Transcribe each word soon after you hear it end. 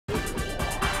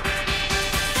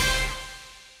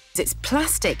It's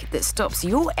plastic that stops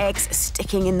your eggs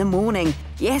sticking in the morning.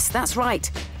 Yes, that's right.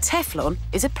 Teflon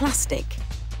is a plastic.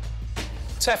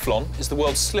 Teflon is the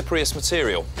world's slipperiest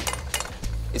material.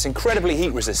 It's incredibly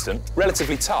heat-resistant,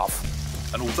 relatively tough,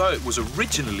 and although it was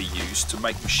originally used to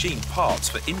make machine parts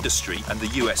for industry and the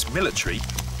US military,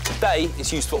 today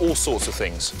it's used for all sorts of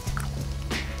things.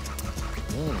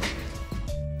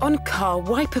 On car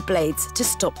wiper blades to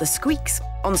stop the squeaks,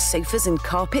 on sofas and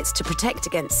carpets to protect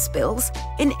against spills,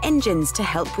 in engines to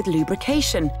help with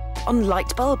lubrication, on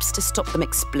light bulbs to stop them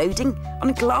exploding,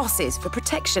 on glasses for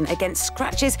protection against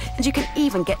scratches, and you can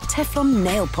even get Teflon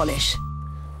nail polish.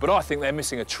 But I think they're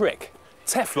missing a trick.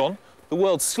 Teflon, the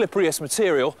world's slipperiest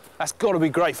material, that's got to be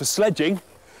great for sledging.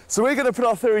 So we're going to put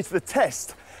our theory to the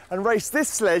test and race this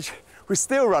sledge with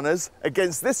steel runners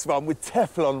against this one with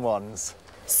Teflon ones.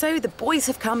 So the boys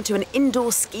have come to an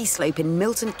indoor ski slope in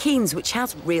Milton Keynes which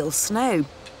has real snow.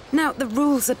 Now, the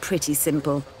rules are pretty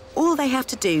simple. All they have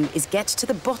to do is get to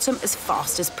the bottom as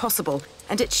fast as possible,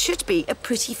 and it should be a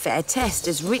pretty fair test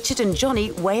as Richard and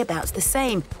Jonny weigh about the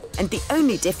same. And the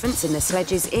only difference in the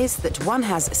sledges is that one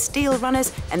has steel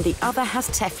runners and the other has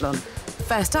Teflon.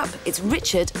 First up, it's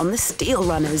Richard on the steel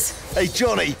runners. Hey,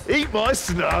 Jonny, eat my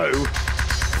snow!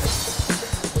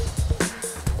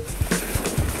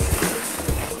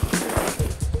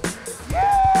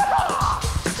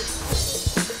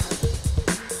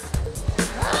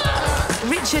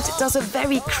 Richard does a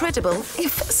very credible,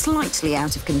 if slightly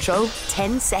out of control,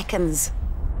 10 seconds.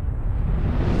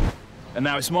 And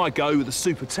now it's my go with the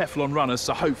super Teflon runners,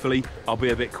 so hopefully I'll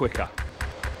be a bit quicker.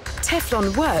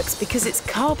 Teflon works because its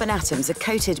carbon atoms are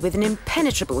coated with an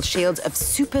impenetrable shield of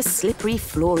super slippery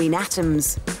fluorine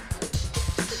atoms.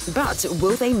 But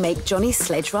will they make Jonny's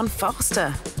sledge run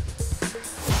faster?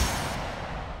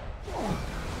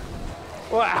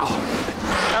 Wow!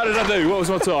 How did I do? What was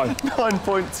my time?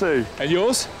 9.2. And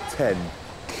yours? 10.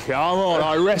 Come on,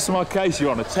 I rest my case, you're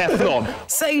on a Teflon.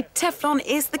 So Teflon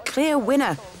is the clear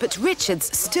winner, but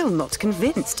Richard's still not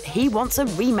convinced. He wants a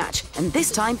rematch, and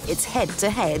this time it's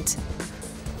head-to-head.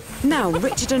 Now,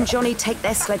 Richard and Jonny take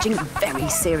their sledging very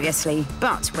seriously,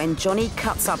 but when Jonny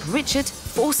cuts up Richard,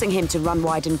 forcing him to run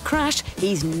wide and crash,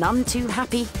 he's none too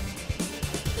happy.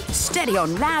 Steady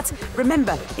on, lads.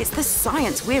 Remember, it's the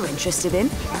science we're interested in.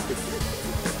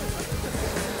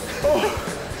 Oh,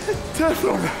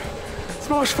 Teflon! It's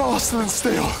much faster than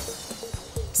steel.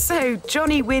 So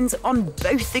Jonny wins on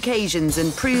both occasions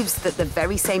and proves that the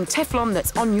very same Teflon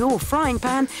that's on your frying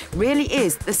pan really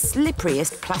is the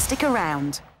slipperiest plastic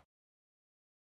around.